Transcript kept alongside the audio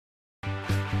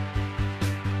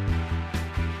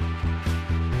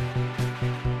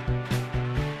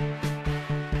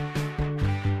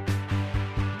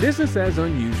Business as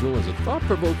Unusual is a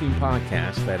thought-provoking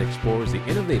podcast that explores the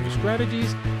innovative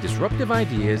strategies, disruptive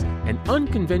ideas, and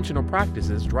unconventional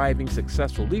practices driving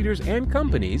successful leaders and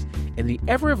companies in the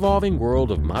ever-evolving world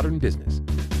of modern business.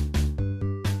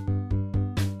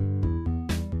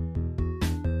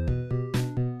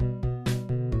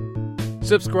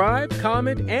 Subscribe,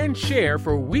 comment, and share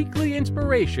for weekly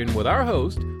inspiration with our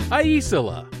host,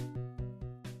 Aisla.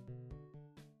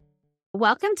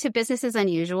 Welcome to Business as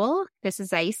Unusual. This is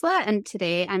Aisla, and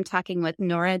today I'm talking with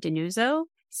Nora DiNuzzo,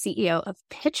 CEO of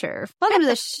Pitcher. Welcome to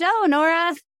the show,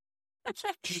 Nora.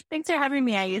 Thanks for having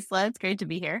me, Aisla. It's great to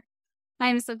be here.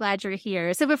 I'm so glad you're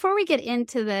here. So before we get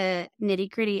into the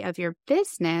nitty-gritty of your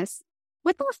business,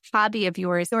 what's a hobby of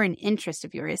yours or an interest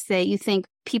of yours that you think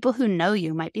people who know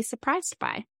you might be surprised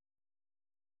by?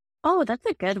 Oh, that's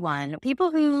a good one.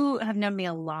 People who have known me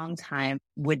a long time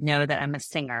would know that I'm a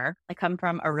singer. I come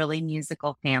from a really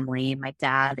musical family. My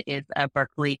dad is a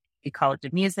Berklee College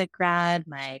of Music grad.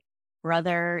 My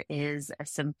brother is a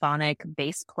symphonic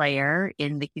bass player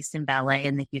in the Houston Ballet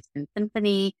and the Houston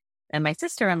Symphony. And my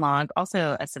sister-in-law,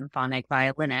 also a symphonic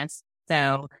violinist.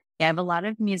 So yeah, I have a lot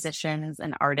of musicians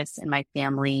and artists in my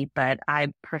family, but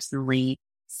I personally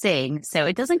sing. So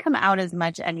it doesn't come out as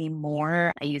much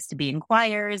anymore. I used to be in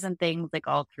choirs and things like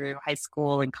all through high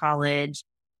school and college.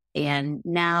 And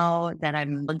now that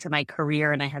I'm into my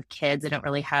career and I have kids, I don't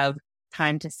really have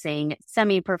time to sing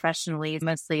semi-professionally.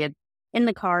 Mostly in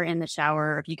the car, in the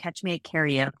shower. If you catch me at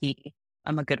karaoke,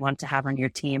 I'm a good one to have on your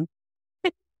team.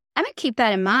 I'm going to keep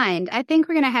that in mind. I think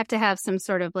we're going to have some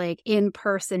sort of like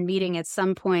in-person meeting at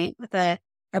some point with a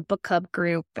book club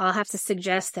group. I'll have to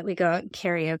suggest that we go out and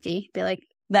karaoke. Be like,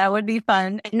 that would be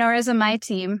fun. Nora's on my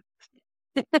team.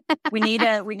 We need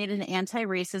an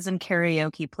anti-racism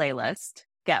karaoke playlist.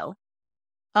 Go.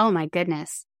 Oh my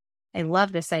goodness. I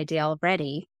love this idea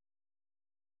already.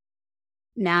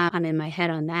 Now I'm in my head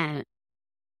on that.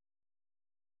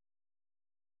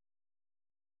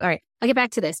 All right, I'll get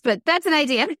back to this, but that's an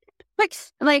idea.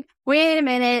 Like, wait a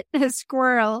minute, a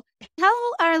squirrel.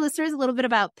 Tell our listeners a little bit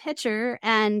about Pitcher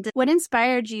and what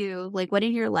inspired you, like what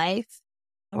in your life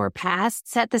or past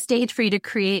set the stage for you to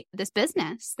create this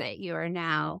business that you are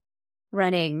now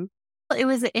running? It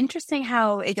was interesting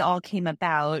how it all came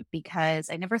about because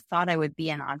I never thought I would be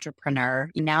an entrepreneur.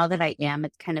 Now that I am,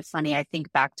 it's kind of funny. I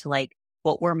think back to like,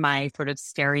 what were my sort of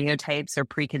stereotypes or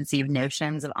preconceived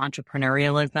notions of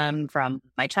entrepreneurialism from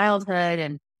my childhood?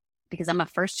 And because I'm a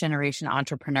first generation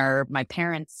entrepreneur, my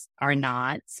parents are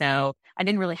not. So I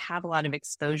didn't really have a lot of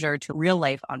exposure to real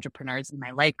life entrepreneurs in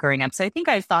my life growing up. So I think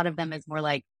I thought of them as more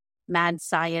like mad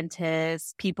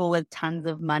scientists, people with tons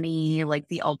of money, like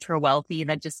the ultra wealthy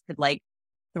that just could like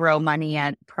throw money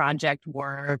at project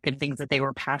work and things that they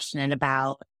were passionate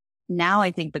about. Now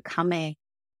I think becoming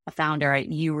a founder,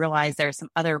 you realize there are some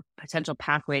other potential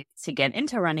pathways to get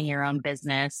into running your own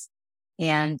business.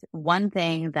 And one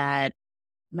thing that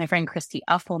my friend Christy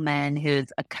Uffelman, who's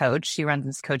a coach, she runs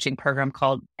this coaching program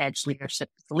called Edge Leadership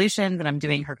Solutions, and I'm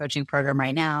doing her coaching program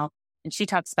right now. And she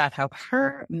talks about how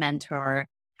her mentor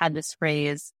had this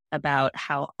phrase about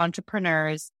how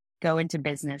entrepreneurs go into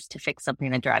business to fix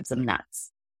something that drives them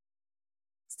nuts.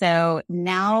 So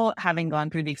now, having gone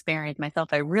through the experience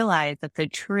myself, I realized that's so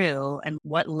true. And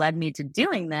what led me to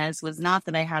doing this was not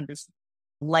that I had this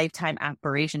lifetime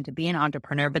aspiration to be an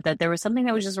entrepreneur, but that there was something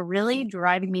that was just really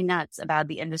driving me nuts about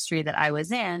the industry that I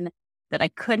was in that I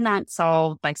could not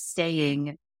solve by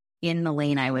staying in the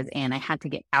lane I was in. I had to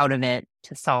get out of it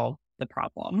to solve the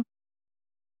problem.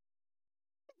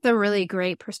 It's a really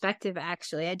great perspective,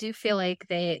 actually. I do feel like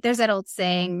there's that old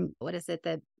saying, what is it?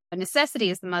 That necessity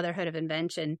is the motherhood of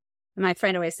invention. My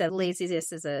friend always said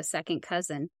laziness is a second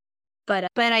cousin. But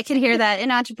I can hear that in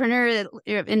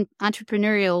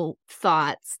entrepreneurial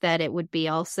thoughts that it would be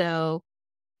also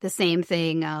the same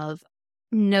thing of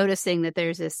noticing that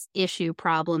there's this issue,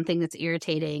 problem, thing that's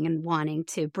irritating and wanting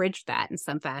to bridge that in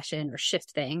some fashion or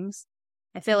shift things.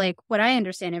 I feel like what I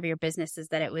understand of your business is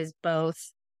that it was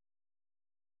both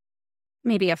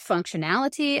maybe a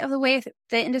functionality of the way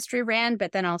the industry ran,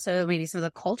 but then also maybe some of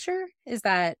the culture. Is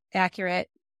that accurate?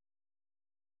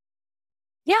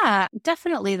 Yeah,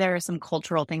 definitely. There are some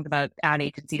cultural things about ad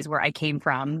agencies where I came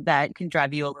from that can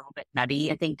drive you a little bit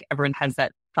nutty. I think everyone has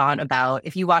that thought about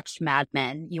if you watched Mad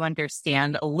Men, you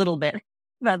understand a little bit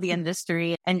about the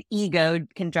industry, and ego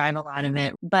can drive a lot of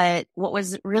it. But what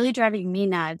was really driving me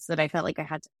nuts that I felt like I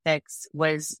had to fix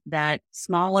was that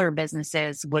smaller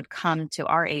businesses would come to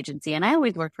our agency. And I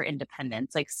always worked for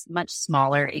independents, like much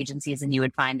smaller agencies than you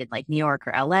would find in like New York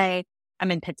or LA. I'm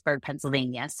in Pittsburgh,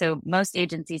 Pennsylvania. So most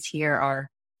agencies here are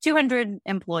 200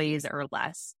 employees or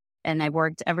less. And I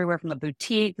worked everywhere from a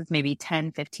boutique with maybe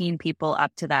 10, 15 people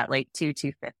up to that like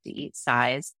 250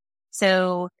 size.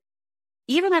 So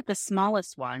even at the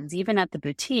smallest ones, even at the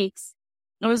boutiques,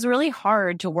 it was really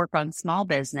hard to work on small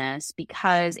business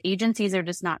because agencies are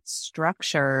just not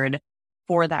structured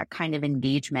for that kind of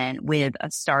engagement with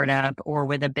a startup or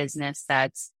with a business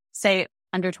that's, say,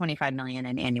 under 25 million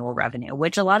in annual revenue,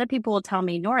 which a lot of people will tell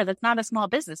me, Nora, that's not a small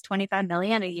business. 25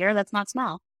 million a year, that's not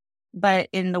small. But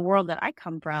in the world that I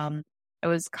come from, I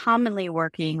was commonly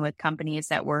working with companies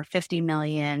that were 50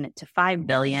 million to 5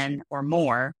 billion or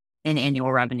more in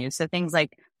annual revenue. So things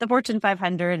like the Fortune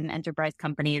 500 and enterprise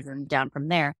companies and down from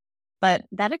there. But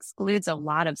that excludes a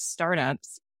lot of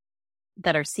startups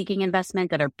that are seeking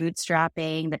investment, that are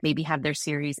bootstrapping, that maybe have their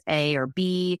Series A or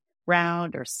B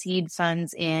round or seed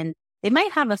funds in. They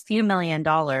might have a few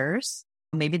 $1,000,000.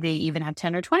 Maybe they even have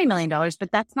 10 or $20 million,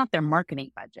 but that's not their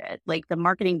marketing budget. Like the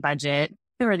marketing budget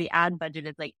or the ad budget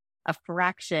is like a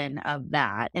fraction of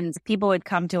that. And people would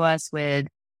come to us with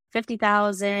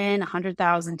 50,000,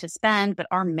 100,000 to spend, but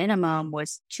our minimum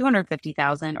was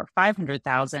 250,000 or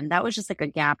 500,000. That was just like a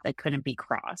gap that couldn't be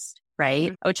crossed,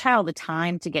 right? I would try all the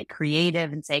time to get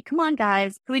creative and say, come on,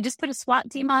 guys, can we just put a SWAT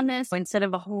team on this instead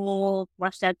of a whole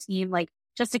fleshed out team, like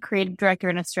just a creative director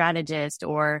and a strategist,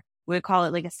 or we would call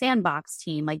it like a sandbox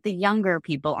team, like the younger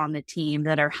people on the team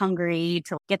that are hungry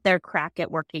to get their crack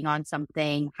at working on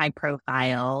something high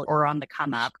profile or on the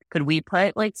come up. Could we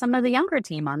put like some of the younger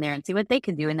team on there and see what they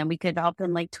could do? And then we could help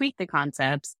them like tweak the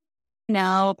concepts.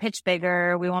 No, pitch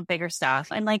bigger. We want bigger stuff.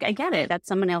 And like, I get it. That's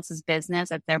someone else's business.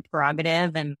 That's their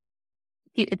prerogative. And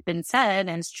it's been said,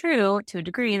 and it's true to a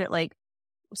degree, that like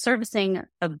servicing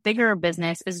a bigger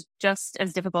business is just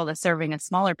as difficult as serving a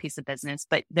smaller piece of business,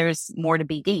 but there's more to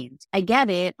be gained. I get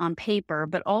it on paper,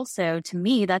 but also to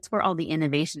me, that's where all the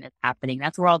innovation is happening.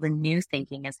 That's where all the new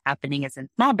thinking is happening, is in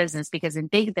small business, because in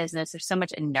big business, there's so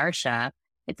much inertia.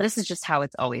 This is just how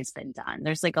it's always been done.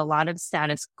 There's like a lot of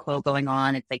status quo going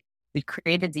on. It's like we've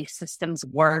created these systems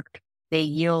work. They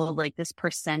yield like this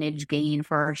percentage gain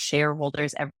for our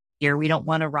shareholders every year. We don't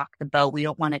want to rock the boat. We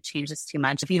don't want to change this too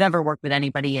much. If you've ever worked with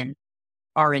anybody in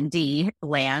R&D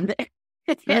land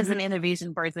as an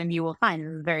innovation person, you will find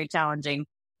it's a very challenging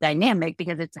dynamic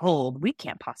because it's old. We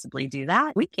can't possibly do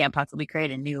that. We can't possibly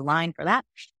create a new line for that.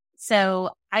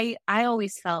 So I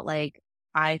always felt like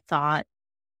I thought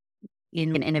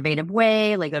in an innovative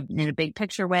way, like in a big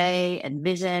picture way and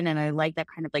vision. And I like that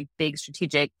kind of like big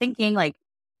strategic thinking, like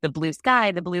the blue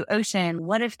sky, the blue ocean.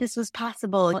 What if this was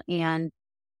possible? And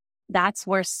that's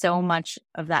where so much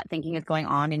of that thinking is going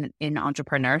on in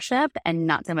entrepreneurship and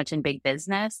not so much in big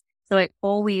business. So I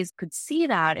always could see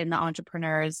that in the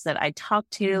entrepreneurs that I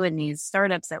talked to and these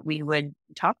startups that we would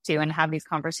talk to and have these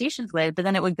conversations with, but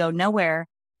then it would go nowhere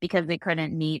because they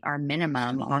couldn't meet our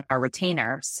minimum on our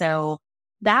retainer. So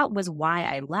that was why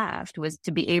I left, was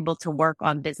to be able to work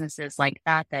on businesses like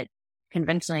that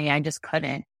conventionally I just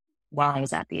couldn't while I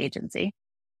was at the agency.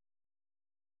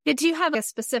 Did you have a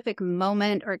specific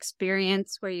moment or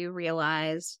experience where you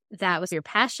realized that was your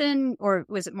passion, or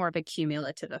was it more of a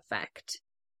cumulative effect?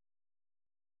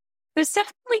 It was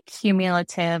definitely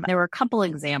cumulative. There were a couple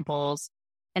examples,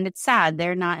 and it's sad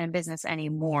they're not in business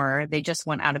anymore. They just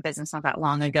went out of business not that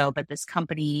long ago. But this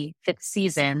company, Fifth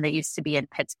Season, that used to be in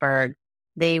Pittsburgh,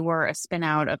 they were a spin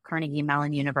out of Carnegie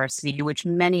Mellon University, which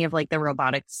many of like the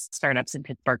robotics startups in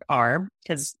Pittsburgh are,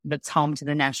 because it's home to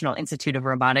the National Institute of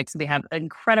Robotics. We have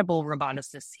incredible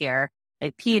roboticists here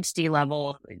at PhD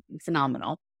level,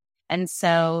 phenomenal. And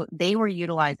so they were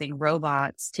utilizing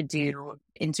robots to do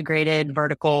integrated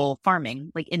vertical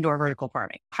farming, like indoor vertical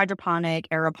farming, hydroponic,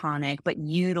 aeroponic, but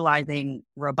utilizing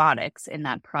robotics in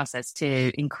that process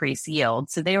to increase yield.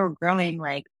 So they were growing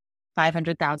like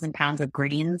 500,000 pounds of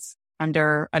greens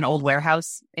under an old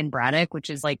warehouse in Braddock,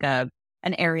 which is like an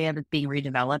area that's being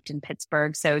redeveloped in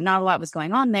Pittsburgh. So not a lot was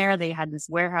going on there. They had this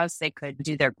warehouse they could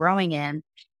do their growing in.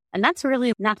 And that's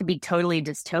really, not to be totally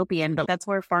dystopian, but that's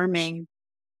where farming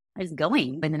is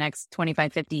going in the next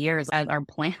 25, 50 years as our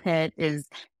planet is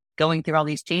going through all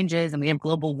these changes and we have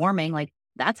global warming. Like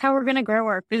that's how we're going to grow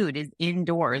our food, is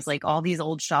indoors. Like all these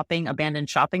old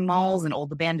abandoned shopping malls and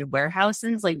old abandoned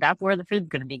warehouses, like that's where the food's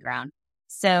going to be grown.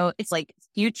 So it's like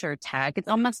future tech. It's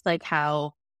almost like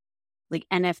how like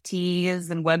NFTs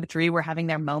and Web3 were having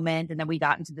their moment. And then we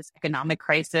got into this economic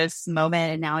crisis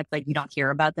moment. And now it's like, you don't hear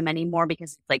about them anymore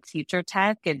because it's like future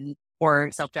tech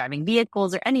or self-driving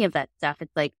vehicles or any of that stuff.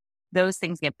 It's like those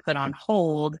things get put on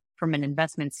hold from an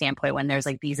investment standpoint when there's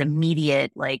like these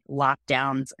immediate like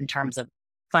lockdowns in terms of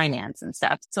finance and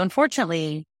stuff. So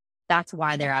unfortunately, that's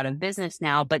why they're out of business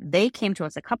now. But they came to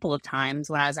us a couple of times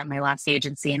when I was at my last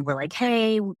agency and were like,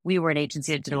 hey, we were an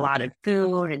agency that did a lot of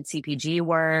food and CPG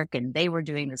work, and they were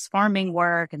doing this farming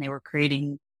work, and they were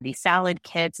creating these salad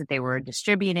kits that they were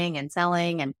distributing and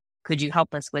selling. And could you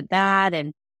help us with that?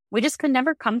 And we just could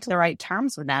never come to the right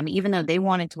terms with them, even though they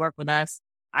wanted to work with us.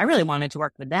 I really wanted to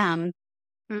work with them,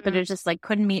 but it just like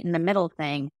couldn't meet in the middle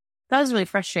thing. That was really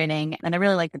frustrating. And I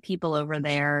really like the people over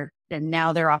there. And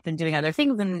now they're often doing other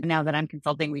things. And now that I'm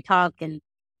consulting, we talk. And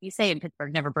you say in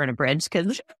Pittsburgh, never burn a bridge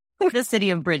because we're the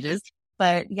city of bridges.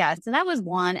 But yeah, so that was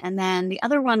one. And then the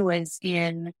other one was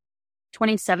in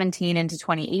 2017 into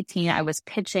 2018. I was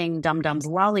pitching Dum Dum's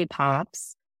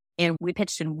Lollipops. And we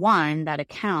pitched and won that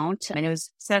account. And it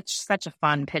was such a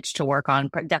fun pitch to work on.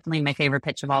 Definitely my favorite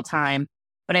pitch of all time.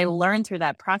 But I learned through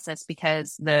that process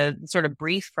because the sort of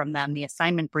brief from them, the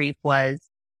assignment brief was,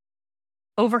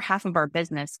 over half of our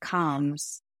business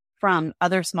comes from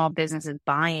other small businesses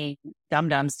buying Dum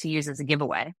Dums to use as a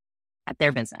giveaway at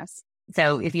their business.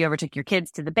 So if you ever took your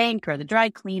kids to the bank or the dry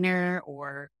cleaner,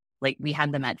 or like we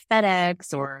had them at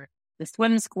FedEx, or the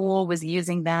swim school was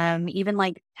using them, even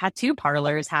like tattoo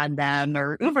parlors had them,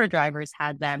 or Uber drivers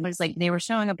had them. It was like they were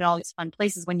showing up at all these fun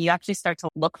places. When you actually start to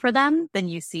look for them, then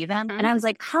you see them. And I was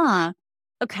like,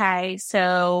 okay.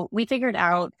 So we figured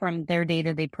out from their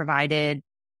data they provided,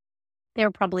 they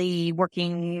were probably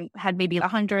had maybe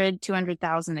 100,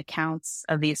 200,000 accounts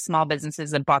of these small businesses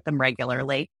that bought them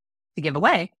regularly to give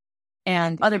away.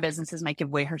 And other businesses might give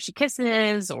away Hershey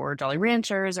Kisses or Jolly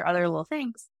Ranchers or other little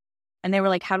things. And they were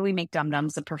like, how do we make Dum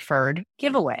Dums a preferred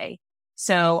giveaway?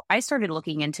 So I started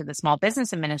looking into the Small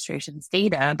Business Administration's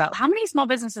data about how many small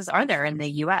businesses are there in the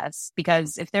US?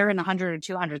 Because if they're in 100 or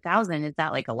 200,000, is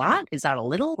that like a lot? Is that a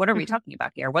little? What are we talking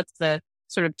about here? What's the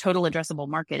sort of total addressable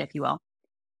market, if you will?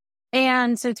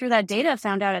 And so through that data, I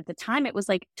found out at the time it was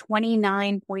like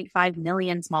 29.5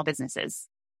 million small businesses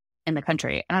in the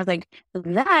country. And I was like,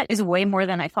 that is way more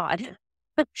than I thought.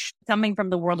 Coming from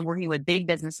the world of working with big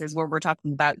businesses where we're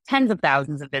talking about tens of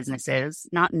thousands of businesses,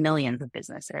 not millions of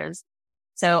businesses.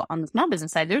 So on the small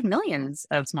business side, there's millions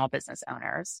of small business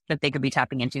owners that they could be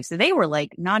tapping into. So they were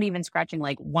like not even scratching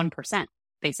like 1%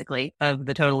 basically of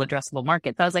the total addressable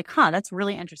market. So I was like, that's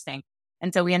really interesting.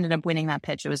 And so we ended up winning that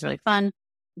pitch. It was really fun.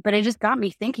 But it just got me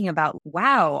thinking about,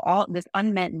 wow, all this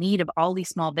unmet need of all these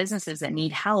small businesses that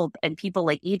need help, and people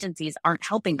like agencies aren't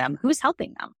helping them. Who's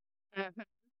helping them? Mm-hmm.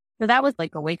 So that was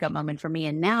like a wake up moment for me.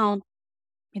 And now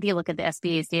if you look at the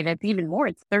SBA's data, it's even more.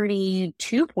 It's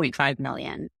 32.5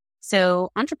 million.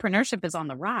 So entrepreneurship is on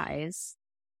the rise.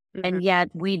 Mm-hmm. And yet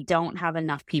we don't have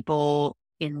enough people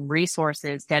in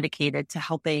resources dedicated to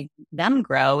helping them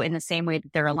grow in the same way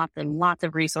that there are lots and lots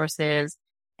of resources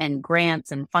and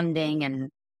grants and funding and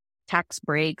tax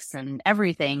breaks and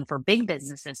everything for big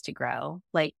businesses to grow.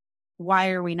 Like,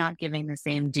 why are we not giving the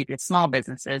same due to small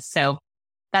businesses? So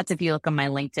that's, if you look on my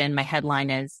LinkedIn, my headline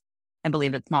is, I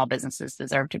believe that small businesses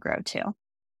deserve to grow too.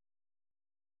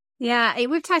 Yeah,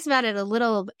 we've talked about it a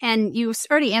little, and you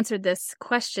already answered this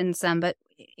question some, but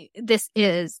this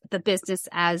is the Business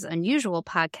as Unusual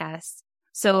podcast.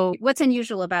 So what's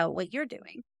unusual about what you're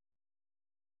doing?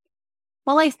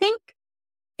 Well, I think,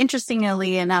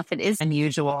 interestingly enough, it is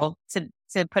unusual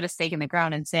to put a stake in the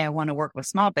ground and say, I want to work with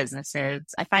small businesses.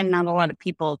 I find not a lot of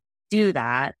people do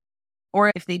that. Or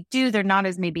if they do, they're not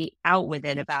as maybe out with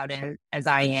it about it as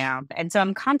I am. And so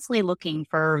I'm constantly looking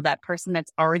for that person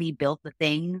that's already built the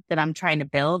thing that I'm trying to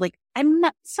build. Like,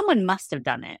 someone must have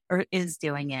done it or is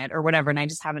doing it or whatever. And I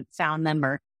just haven't found them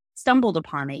or stumbled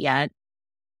upon it yet.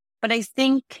 But I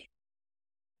think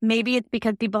maybe it's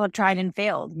because people have tried and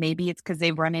failed. Maybe it's because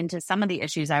they've run into some of the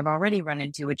issues I've already run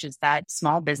into, which is that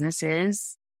small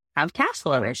businesses have cash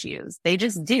flow issues. They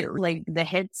just do. Like, the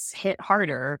hits hit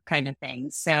harder kind of thing.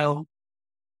 So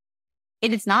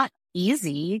it is not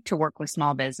easy to work with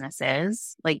small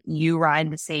businesses. Like, you ride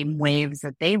the same waves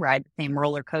that they ride, the same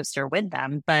roller coaster with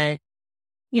them. But,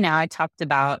 I talked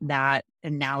about that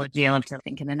analogy. I love to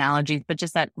think in analogies, but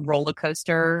just that roller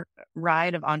coaster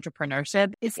ride of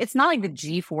entrepreneurship. It's not like the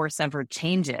G-force ever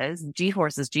changes.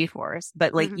 G-force is G-force,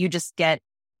 but like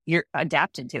you're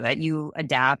adapted to it. You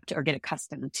adapt or get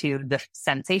accustomed to the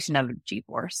sensation of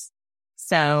G-force.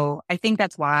 So I think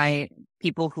that's why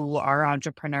people who are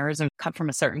entrepreneurs are cut from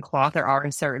a certain cloth or are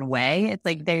a certain way. It's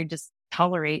like they just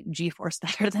tolerate G-force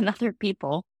better than other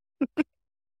people. That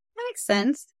makes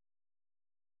sense.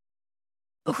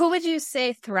 Who would you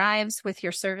say thrives with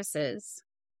your services?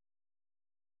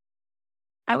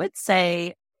 I would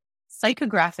say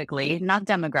psychographically, not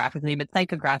demographically, but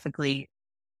psychographically,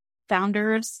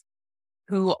 founders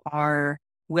who are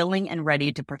willing and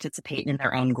ready to participate in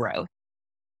their own growth.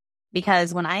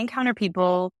 Because when I encounter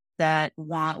people that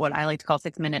want what I like to call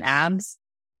 6-minute abs,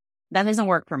 that doesn't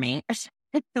work for me.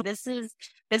 This is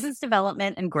business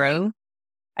development and growth.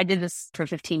 I did this for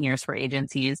 15 years for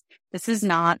agencies. This is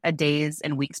not a days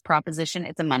and weeks proposition.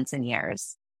 It's a months and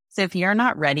years. So if you're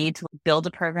not ready to build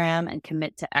a program and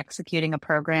commit to executing a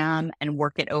program and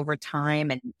work it over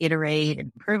time and iterate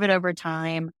and improve it over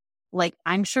time, like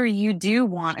I'm sure you do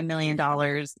want $1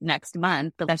 million next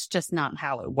month, but that's just not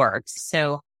how it works.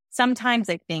 So sometimes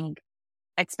I think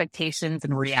expectations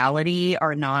and reality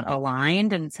are not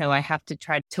aligned. And so I have to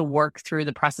try to work through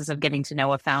the process of getting to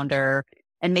know a founder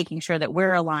and making sure that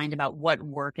we're aligned about what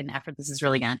work and effort this is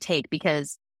really going to take.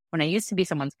 Because when I used to be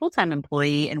someone's full-time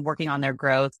employee and working on their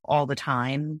growth all the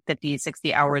time, 50,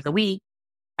 60 hours a week,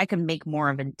 I could make more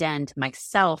of a dent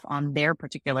myself on their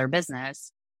particular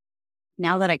business.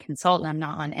 Now that I consult and I'm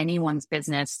not on anyone's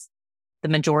business the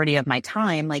majority of my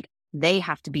time, like they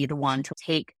have to be the one to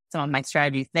take some of my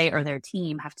strategies. They or their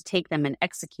team have to take them and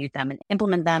execute them and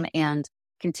implement them and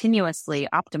continuously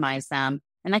optimize them.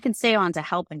 And I can stay on to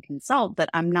help and consult, but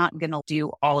I'm not going to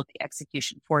do all of the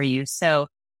execution for you. So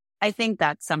I think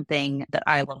that's something that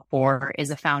I look for is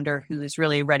a founder who is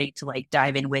really ready to like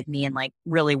dive in with me and like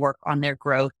really work on their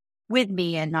growth with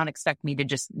me and not expect me to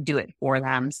just do it for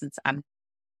them, since I'm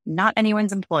not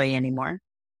anyone's employee anymore.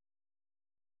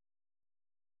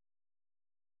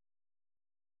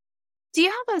 Do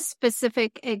you have a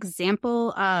specific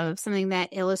example of something that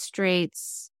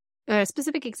illustrates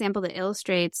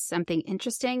something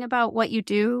interesting about what you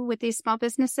do with these small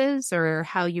businesses, or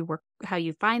how you work, how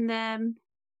you find them,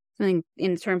 something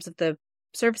in terms of the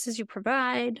services you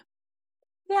provide?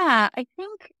 Yeah, I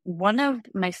think one of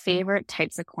my favorite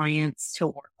types of clients to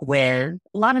work with,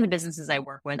 a lot of the businesses I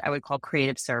work with, I would call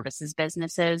creative services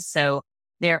businesses. So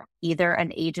they're either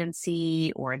an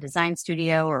agency or a design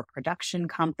studio or a production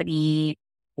company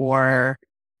or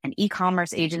an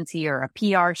e-commerce agency or a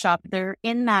PR shop. They're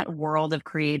in that world of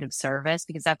creative service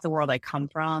because that's the world I come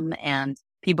from. And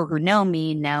people who know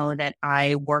me know that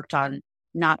I worked on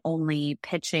not only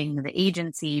pitching the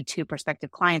agency to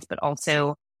prospective clients, but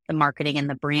also the marketing and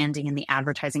the branding and the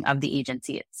advertising of the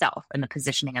agency itself and the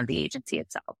positioning of the agency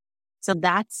itself. So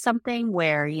that's something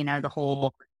where, you know, the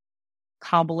whole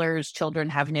cobbler's children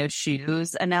have no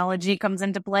shoes analogy comes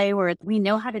into play, where we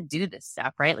know how to do this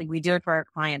stuff, right? Like we do it for our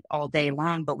clients all day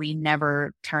long, but we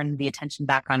never turn the attention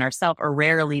back on ourselves, or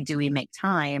rarely do we make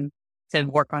time to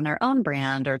work on our own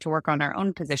brand or to work on our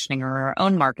own positioning or our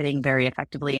own marketing very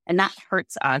effectively. And that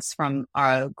hurts us from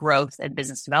a growth and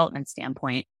business development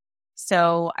standpoint.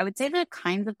 So I would say the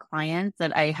kinds of clients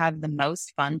that I have the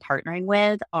most fun partnering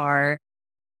with are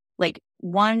like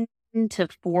 1 to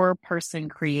 4 person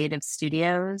creative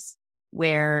studios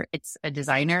where it's a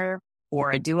designer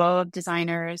or a duo of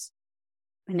designers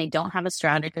and they don't have a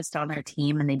strategist on their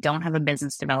team and they don't have a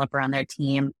business developer on their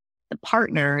team. The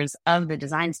partners of the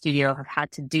design studio have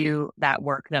had to do that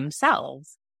work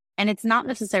themselves. And it's not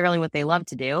necessarily what they love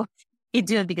to do. They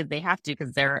do it because they have to,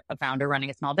 because they're a founder running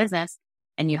a small business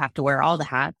and you have to wear all the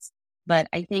hats. But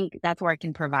I think that's where I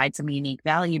can provide some unique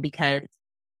value because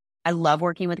I love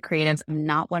working with creatives. I'm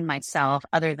not one myself,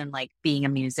 other than like being a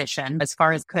musician. As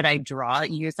far as could I draw,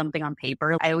 use something on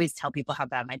paper? I always tell people how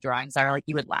bad my drawings are. Like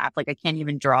you would laugh. Like I can't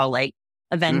even draw like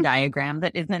a Venn diagram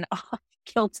that isn't off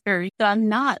kilter. So I'm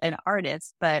not an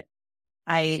artist, but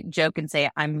I joke and say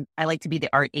I like to be the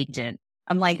art agent.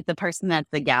 I'm like the person at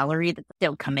the gallery that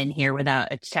don't come in here without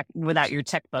a check, without your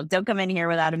checkbook. Don't come in here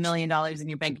without $1 million in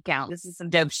your bank account. This is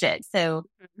some dope shit. So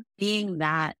being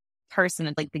that person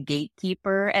is like the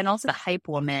gatekeeper and also the hype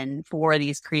woman for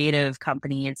these creative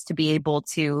companies to be able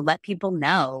to let people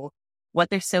know what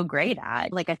they're so great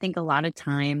at. Like I think a lot of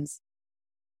times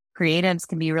creatives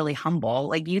can be really humble.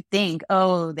 Like you think,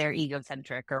 oh, they're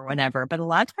egocentric or whatever, but a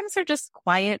lot of times they're just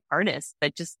quiet artists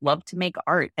that just love to make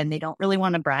art and they don't really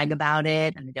want to brag about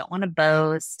it and they don't want to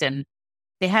boast, and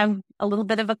they have a little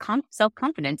bit of a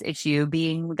self-confidence issue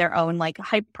being their own like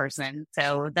hype person.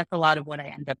 So that's a lot of what I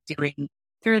end up doing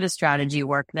through the strategy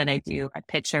work that I do at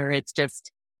Pitcher. It's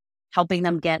just helping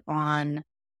them get on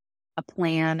a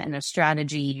plan and a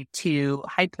strategy to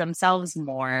hype themselves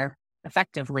more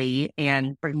effectively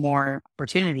and bring more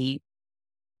opportunity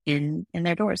in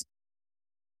their doors.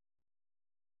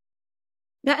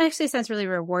 That actually sounds really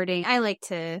rewarding. I like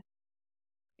to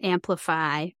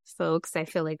amplify folks. I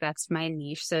feel like that's my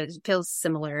niche. So it feels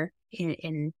similar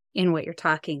in what you're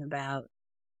talking about.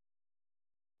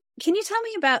 Can you tell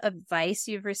me about advice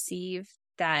you've received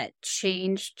that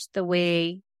changed the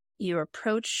way you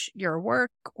approach your work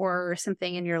or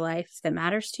something in your life that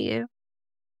matters to you?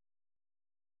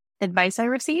 Advice I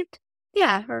received?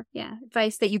 Yeah. Or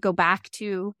advice that you go back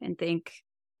to and think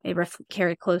may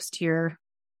carry close to your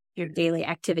daily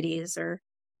activities or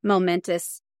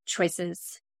momentous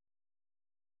choices.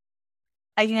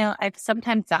 I've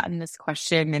sometimes gotten this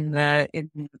question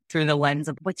through the lens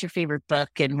of what's your favorite book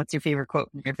and what's your favorite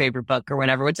quote from your favorite book or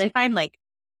whatever, which I find like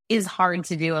is hard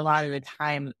to do a lot of the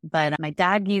time. But my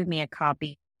dad gave me a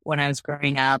copy when I was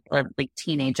growing up, or like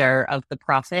teenager, of The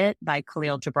Prophet by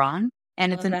Khalil Gibran.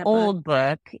 And it's an old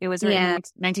book. It was written in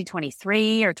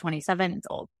 1923 or 27. It's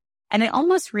old. And it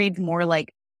almost reads more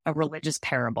like a religious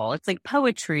parable. It's like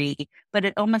poetry, but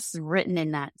it almost is written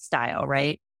in that style,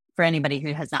 right? For anybody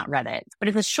who has not read it. But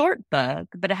it's a short book,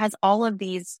 but it has all of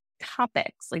these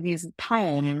topics, like these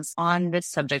poems on this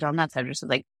subject, on that subject. So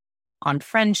like on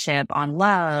friendship, on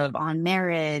love, on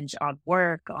marriage, on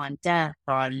work, on death,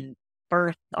 on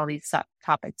birth, all these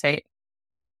topics, right?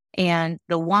 And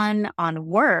the one on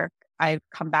work I've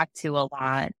come back to a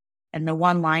lot. And the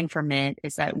one line from it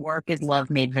is that work is love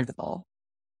made visible.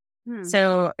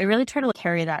 So I really try to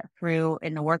carry that through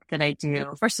in the work that I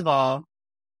do. First of all,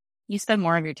 you spend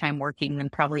more of your time working than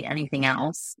probably anything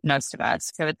else, most of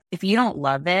us. So if you don't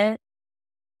love it,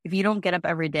 if you don't get up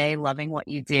every day loving what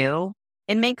you do,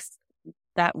 it makes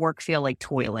that work feel like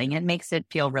toiling. It makes it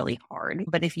feel really hard.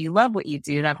 But if you love what you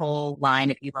do, that whole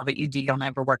line, if you love what you do, you'll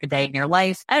never work a day in your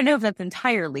life. I don't know if that's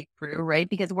entirely true, right?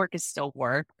 Because work is still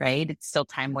work, right? It's still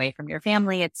time away from your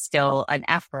family. It's still an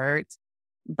effort.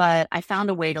 But I found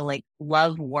a way to like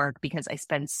love work because I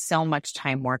spend so much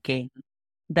time working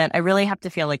that I really have to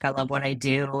feel like I love what I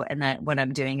do and that what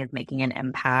I'm doing is making an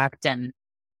impact. And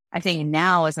I think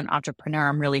now as an entrepreneur,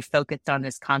 I'm really focused on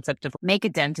this concept of make a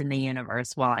dent in the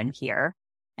universe while I'm here.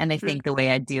 And I think the way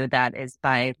I do that is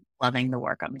by loving the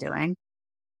work I'm doing.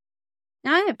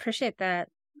 I appreciate that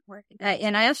work.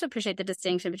 And I also appreciate the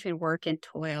distinction between work and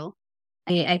toil.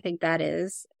 I think that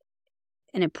is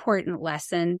an important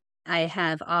lesson. I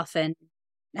have often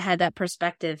had that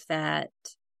perspective that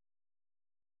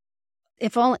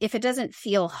if it doesn't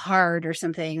feel hard or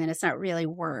something, then it's not really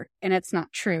work, and it's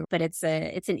not true. But it's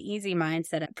an easy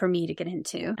mindset for me to get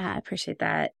into. I appreciate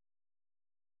that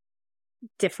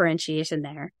differentiation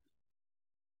there.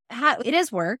 It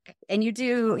is work, and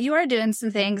you are doing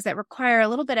some things that require a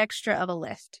little bit extra of a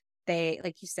lift.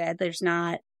 Like you said, there's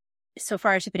not, so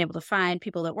far as you've been able to find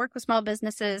people that work with small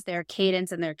businesses, their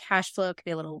cadence and their cash flow can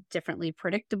be a little differently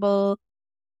predictable.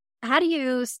 How do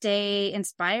you stay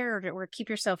inspired or keep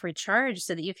yourself recharged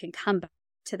so that you can come back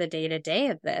to the day-to-day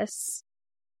of this?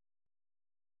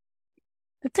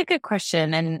 That's a good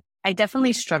question. And I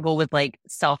definitely struggle with like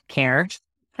self-care.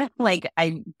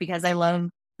 Because I love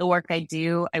the work I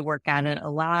do, I work at it a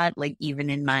lot, like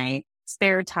even in my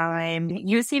spare time.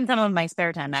 You've seen some of my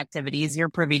spare time activities. You're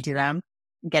privy to them.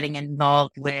 Getting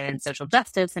involved with social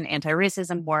justice and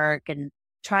anti-racism work and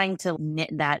trying to knit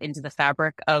that into the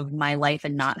fabric of my life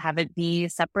and not have it be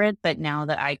separate. But now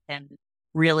that I can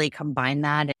really combine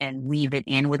that and weave it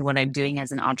in with what I'm doing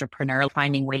as an entrepreneur,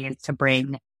 finding ways to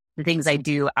bring the things I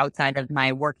do outside of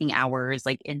my working hours,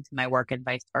 like into my work and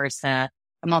vice versa.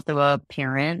 I'm also a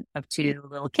parent of 2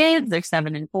 little kids. They're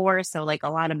 7 and 4. So like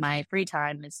a lot of my free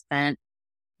time is spent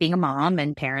being a mom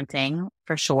and parenting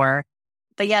for sure.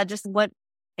 But yeah, just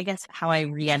how I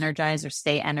re-energize or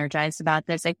stay energized about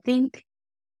this. I think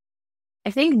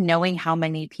knowing how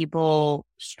many people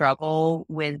struggle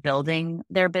with building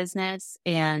their business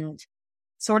and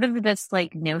sort of this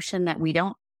like notion that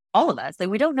all of us, like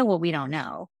we don't know what we don't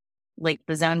know. Like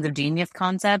the zones of genius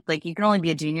concept, like you can only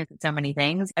be a genius at so many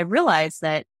things. I realized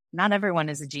that not everyone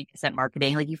is a genius at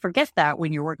marketing. Like you forget that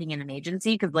when you're working in an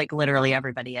agency, because like literally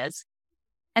everybody is.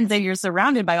 And so you're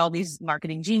surrounded by all these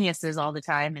marketing geniuses all the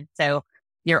time. And so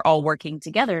you're all working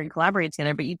together and collaborating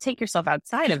together, but you take yourself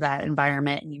outside of that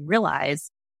environment and you realize,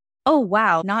 oh,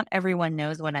 wow, not everyone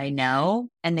knows what I know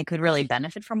and they could really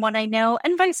benefit from what I know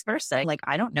and vice versa. Like,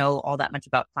 I don't know all that much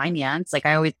about finance. Like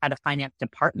I always had a finance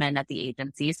department at the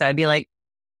agency. So I'd be like,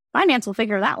 finance will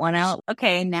figure that one out.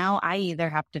 Okay, now I either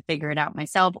have to figure it out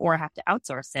myself or have to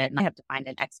outsource it. And I have to find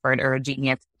an expert or a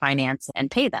genius in finance and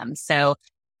pay them. So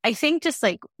I think just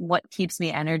like what keeps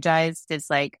me energized is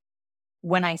like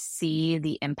when I see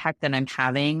the impact that I'm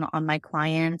having on my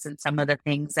clients and some of the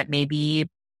things that maybe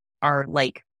are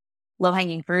like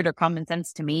low-hanging fruit or common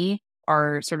sense to me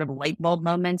are sort of light bulb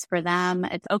moments for them.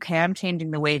 It's okay, I'm changing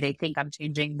the way they think. I'm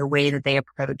changing the way that they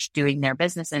approach doing their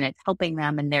business and it's helping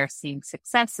them and they're seeing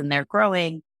success and they're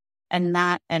growing. And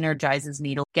that energizes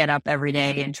me to get up every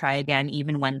day and try again,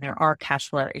 even when there are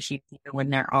cash flow issues, even when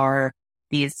there are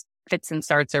these fits and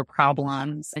starts or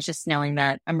problems. It's just knowing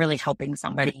that I'm really helping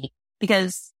somebody.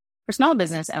 Because for small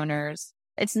business owners,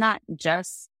 it's not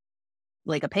just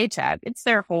like a paycheck. It's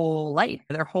their whole life.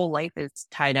 Their whole life is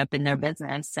tied up in their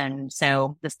business. And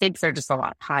so the stakes are just a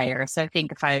lot higher. So I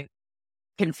think if I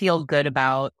can feel good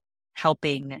about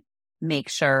helping make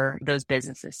sure those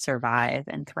businesses survive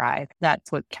and thrive,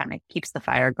 that's what kind of keeps the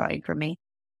fire going for me.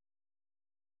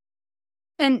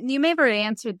 And you may have already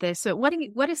answered this, but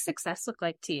what does success look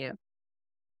like to you?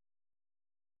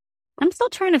 I'm still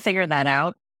trying to figure that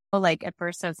out. Like at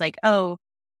first I was like, oh,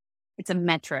 it's a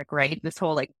metric, right? This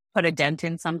whole like put a dent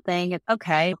in something. It's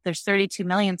okay. If there's 32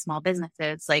 million small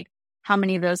businesses, like how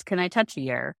many of those can I touch a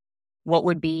year? What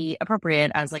would be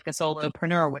appropriate as like a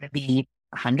solopreneur? Would it be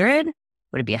 100?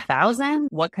 Would it be 1,000?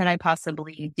 What could I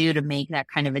possibly do to make that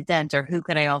kind of a dent? Or who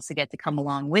could I also get to come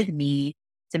along with me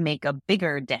to make a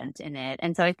bigger dent in it?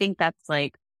 And so I think that's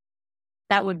like,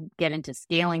 that would get into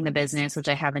scaling the business, which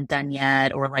I haven't done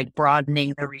yet, or like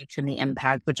broadening the reach and the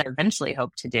impact, which I eventually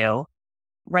hope to do.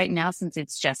 Right now, since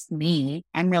it's just me,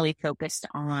 I'm really focused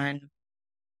on,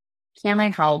 can I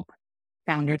help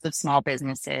founders of small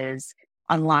businesses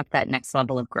unlock that next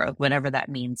level of growth, whatever that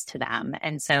means to them.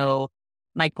 And so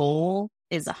my goal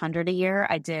is 100 a year.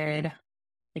 I did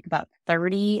like about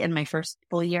 30 in my first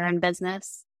full year in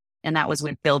business. And that was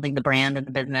with building the brand and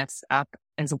the business up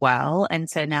as well. And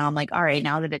so now I'm like, all right,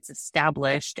 now that it's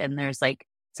established and there's like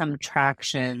some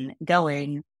traction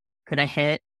going, could I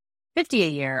hit 50 a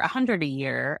year, 100 a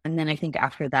year? And then I think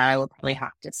after that, I will probably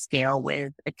have to scale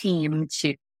with a team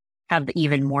to have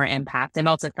even more impact. I've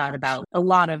also thought about a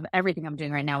lot of everything I'm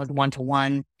doing right now is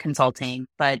one-to-one consulting,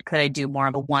 but could I do more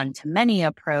of a one-to-many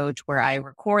approach where I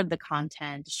record the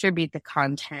content, distribute the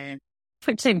content,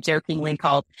 which I've jokingly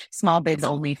called Small Biz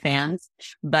Only Fans,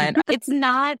 but it's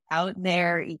not out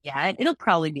there yet. It'll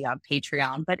probably be on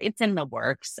Patreon, but it's in the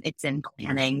works. It's in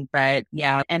planning, but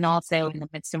yeah. And also in the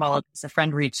midst of all of this, a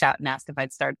friend reached out and asked if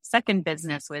I'd start a second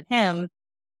business with him,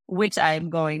 which I'm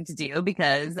going to do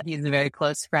because he's a very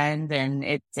close friend and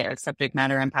it's a subject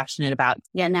matter I'm passionate about.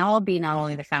 Yeah, now I'll be not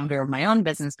only the founder of my own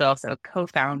business, but also a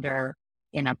co-founder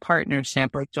in a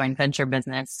partnership or joint venture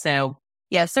business. So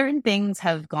yeah, certain things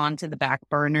have gone to the back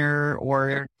burner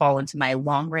or fall into my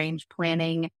long range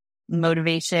planning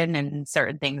motivation, and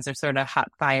certain things are sort of hot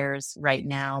fires right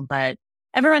now. But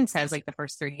everyone says like the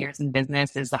first 3 years in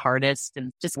business is the hardest,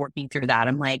 and just working through that,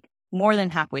 I'm like more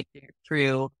than halfway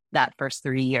through that first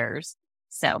 3 years.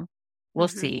 So we'll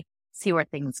see where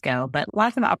things go, but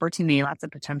lots of opportunity, lots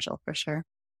of potential for sure.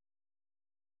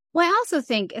 Well, I also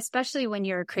think, especially when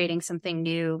you're creating something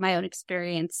new, my own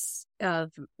experience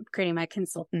of creating my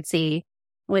consultancy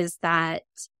was that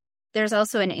there's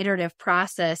also an iterative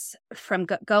process from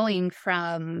going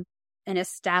from an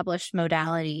established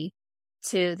modality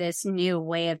to this new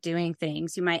way of doing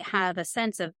things. You might have a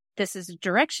sense of this is a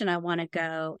direction I want to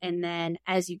go. And then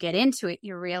as you get into it,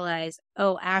 you realize,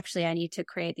 oh, actually, I need to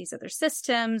create these other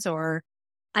systems, or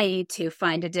I need to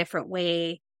find a different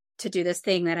way to do this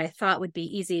thing that I thought would be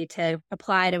easy to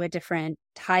apply to a different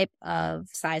type of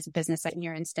size of business in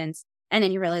your instance. And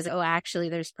then you realize, oh, actually,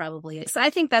 there's probably. So I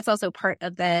think that's also part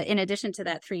of in addition to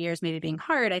that 3 years maybe being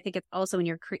hard, I think it's also when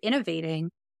you're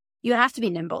innovating, you have to be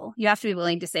nimble. You have to be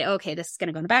willing to say, okay, this is going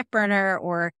to go on the back burner,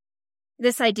 or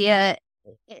this idea,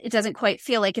 it doesn't quite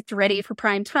feel like it's ready for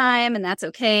prime time, and that's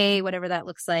okay, whatever that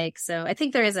looks like. So I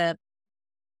think there is a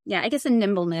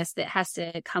nimbleness that has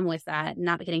to come with that,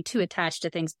 not getting too attached to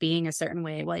things being a certain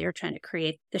way while you're trying to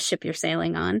create the ship you're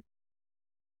sailing on.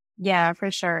 Yeah,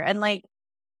 for sure. And like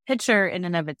Pitcher in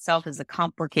and of itself is a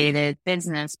complicated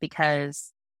business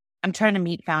because I'm trying to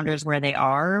meet founders where they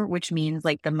are, which means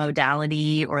like the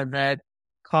modality or the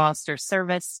cost or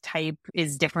service type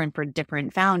is different for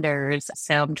different founders.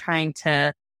 So I'm trying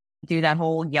to do that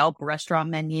whole Yelp restaurant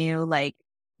menu, like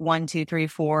 $1, $2,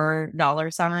 $3,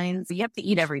 $4 signs. You have to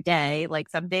eat every day. Like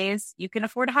some days you can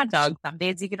afford a hot dog. Some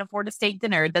days you can afford a steak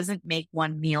dinner. It doesn't make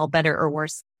one meal better or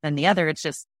worse than the other. It's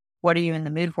just, what are you in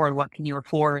the mood for? What can you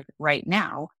afford right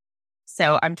now?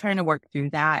 So I'm trying to work through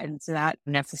that. And so that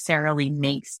necessarily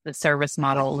makes the service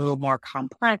model a little more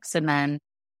complex. And then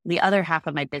the other half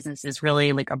of my business is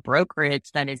really like a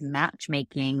brokerage that is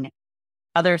matchmaking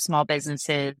other small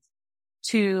businesses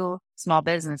to small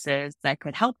businesses that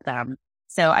could help them.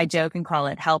 So I joke and call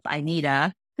it Help I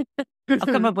Need-a. I'll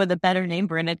come up with a better name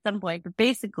for it at some point. But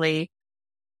basically,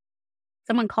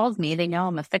 someone calls me, they know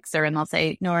I'm a fixer, and they'll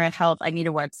say, Nora, help, I need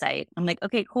a website. I'm like,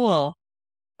 okay, cool.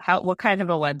 What kind of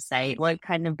a website? What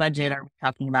kind of budget are we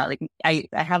talking about? Like I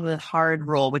have a hard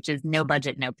rule, which is no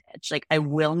budget, no pitch. Like I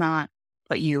will not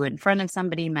put you in front of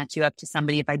somebody, match you up to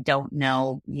somebody if I don't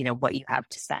know, what you have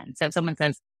to spend. So if someone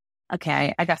says,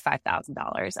 okay, I got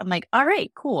 $5,000. I'm like, all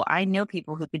right, cool. I know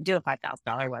people who can do a $5,000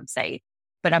 website.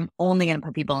 but I'm only going to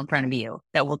put people in front of you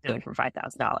that will do it for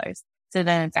 $5,000. So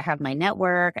then I have my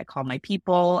network, I call my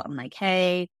people. I'm like,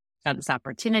 hey, got this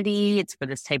opportunity. It's for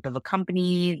this type of a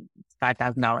company,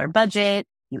 $5,000 budget.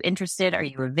 You interested? Are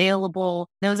you available?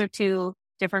 Those are two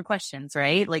different questions,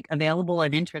 right? Like available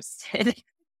and interested.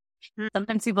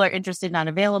 Sometimes people are interested, not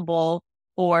available,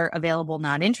 or available,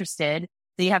 not interested.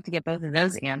 So you have to get both of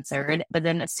those answered. But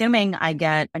then assuming I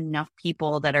get enough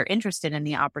people that are interested in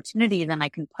the opportunity, then I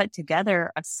can put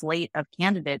together a slate of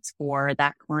candidates for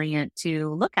that client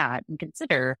to look at and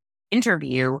consider,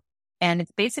 interview. And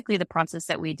it's basically the process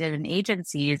that we did in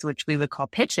agencies, which we would call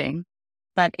pitching,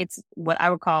 but it's what I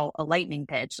would call a lightning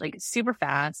pitch, like super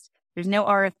fast. There's no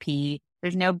RFP.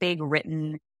 There's no big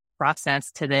written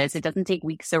process to this. It doesn't take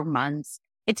weeks or months.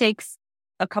 It takes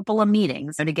a couple of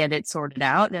meetings to get it sorted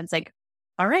out. And it's like,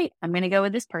 all right, I'm going to go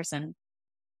with this person.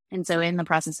 And so in the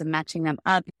process of matching them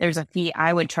up, there's a fee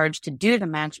I would charge to do the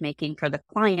matchmaking for the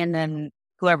client. And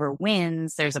whoever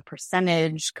wins, there's a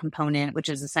percentage component, which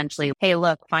is essentially, hey,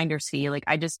 look, finder's fee. Like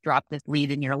I just dropped this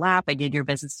lead in your lap. I did your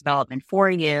business development for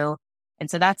you. And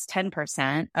so that's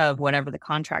 10% of whatever the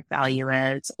contract value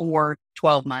is, or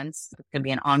 12 months. It could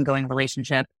be an ongoing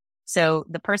relationship. So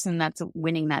the person that's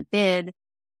winning that bid,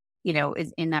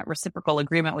 is in that reciprocal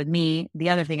agreement with me. The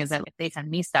other thing is that if they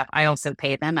send me stuff, I also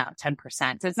pay them out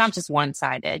 10%. So it's not just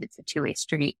one-sided, it's a two-way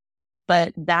street.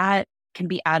 But that can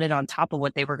be added on top of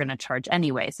what they were going to charge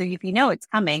anyway. So if you know it's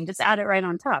coming, just add it right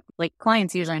on top. Like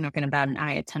clients usually are not going to bat an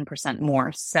eye at 10%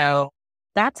 more. So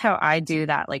that's how I do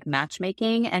that, like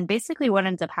matchmaking. And basically what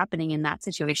ends up happening in that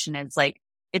situation is like,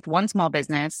 it's one small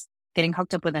business getting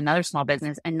hooked up with another small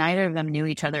business and neither of them knew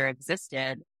each other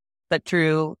existed. But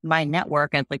through my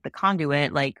network and like the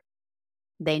conduit, like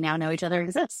they now know each other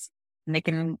exists and they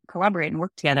can collaborate and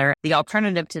work together. The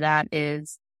alternative to that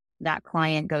is that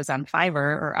client goes on Fiverr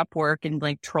or Upwork and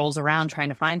like trolls around trying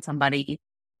to find somebody,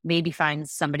 maybe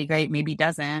finds somebody great, maybe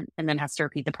doesn't, and then has to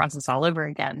repeat the process all over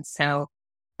again. So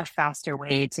a faster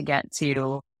way to get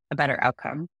to a better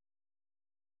outcome.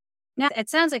 Now, it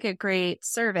sounds like a great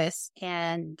service.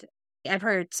 And I've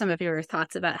heard some of your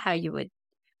thoughts about how you would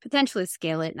potentially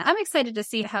scale it. And I'm excited to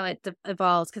see how it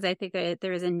evolves because I think that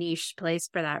there is a niche place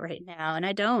for that right now. And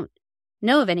I don't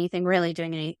know of anything really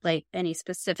doing any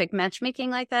specific matchmaking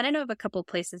like that. I know of a couple of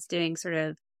places doing sort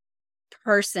of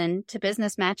person to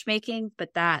business matchmaking,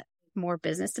 but that more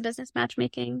business to business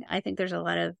matchmaking, I think there's a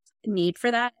lot of need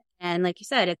for that. And like you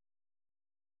said,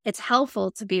 it's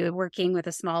helpful to be working with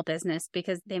a small business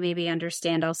because they maybe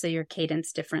understand also your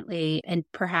cadence differently and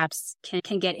perhaps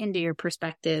can get into your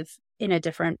perspective in a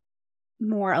different,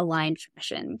 more aligned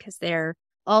fashion because they're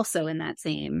also in that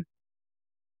same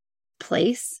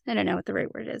place. I don't know what the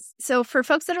right word is. So for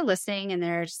folks that are listening and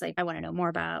they're just like, I want to know more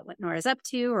about what Nora's up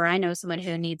to, or I know someone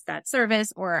who needs that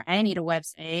service, or I need a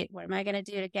website, what am I going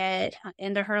to do to get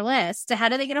into her list? So how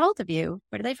do they get a hold of you?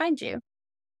 Where do they find you?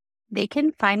 They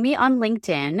can find me on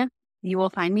LinkedIn. You will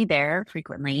find me there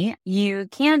frequently. You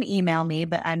can email me,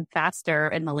 but I'm faster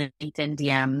in the LinkedIn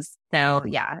DMs. So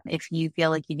yeah, if you feel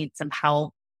like you need some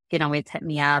help, you can always hit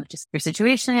me up. Just your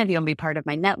situation, if you want to be part of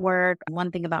my network.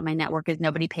 One thing about my network is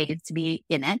nobody pays to be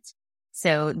in it.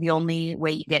 So the only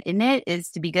way you get in it is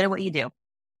to be good at what you do.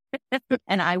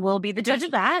 And I will be the judge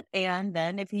of that. And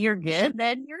then if you're good,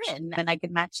 then you're in. And I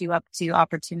can match you up to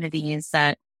opportunities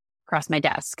that cross my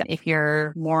desk. If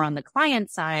you're more on the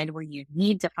client side where you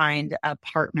need to find a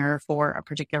partner for a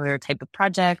particular type of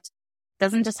project, it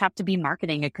doesn't just have to be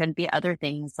marketing. It could be other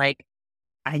things like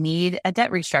I need a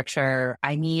debt restructure.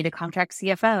 I need a contract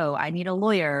CFO. I need a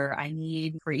lawyer. I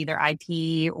need for either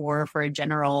IT or for a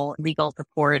general legal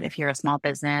support if you're a small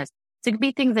business. So it could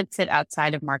be things that sit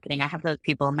outside of marketing. I have those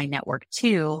people in my network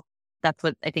too. That's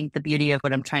what I think the beauty of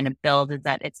what I'm trying to build is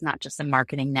that it's not just a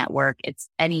marketing network. It's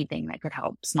anything that could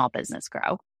help small business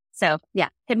grow. So yeah,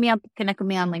 hit me up, connect with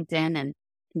me on LinkedIn and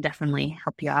can definitely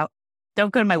help you out.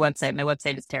 Don't go to my website. My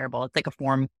website is terrible. It's like a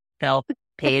form fill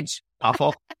page.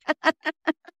 Awful.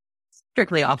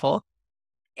 Strictly awful.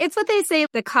 It's what they say,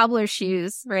 the cobbler's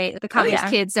shoes, right? The cobbler's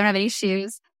kids don't have any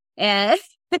shoes. And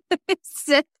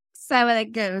that's how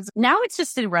it goes. Now it's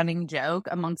just a running joke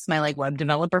amongst my like web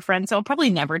developer friends. So I'll probably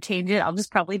never change it. I'll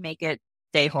just probably make it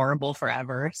stay horrible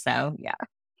forever. So yeah.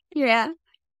 Yeah.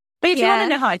 But if you want to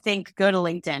know how I think, go to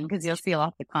LinkedIn because you'll see a lot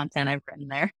of the content I've written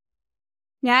there.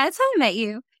 Yeah, that's how I met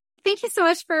you. Thank you so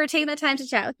much for taking the time to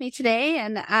chat with me today.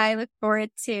 And I look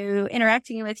forward to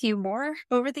interacting with you more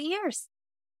over the years.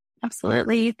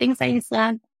 Absolutely. Thanks,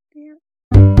 Aisla. Yeah.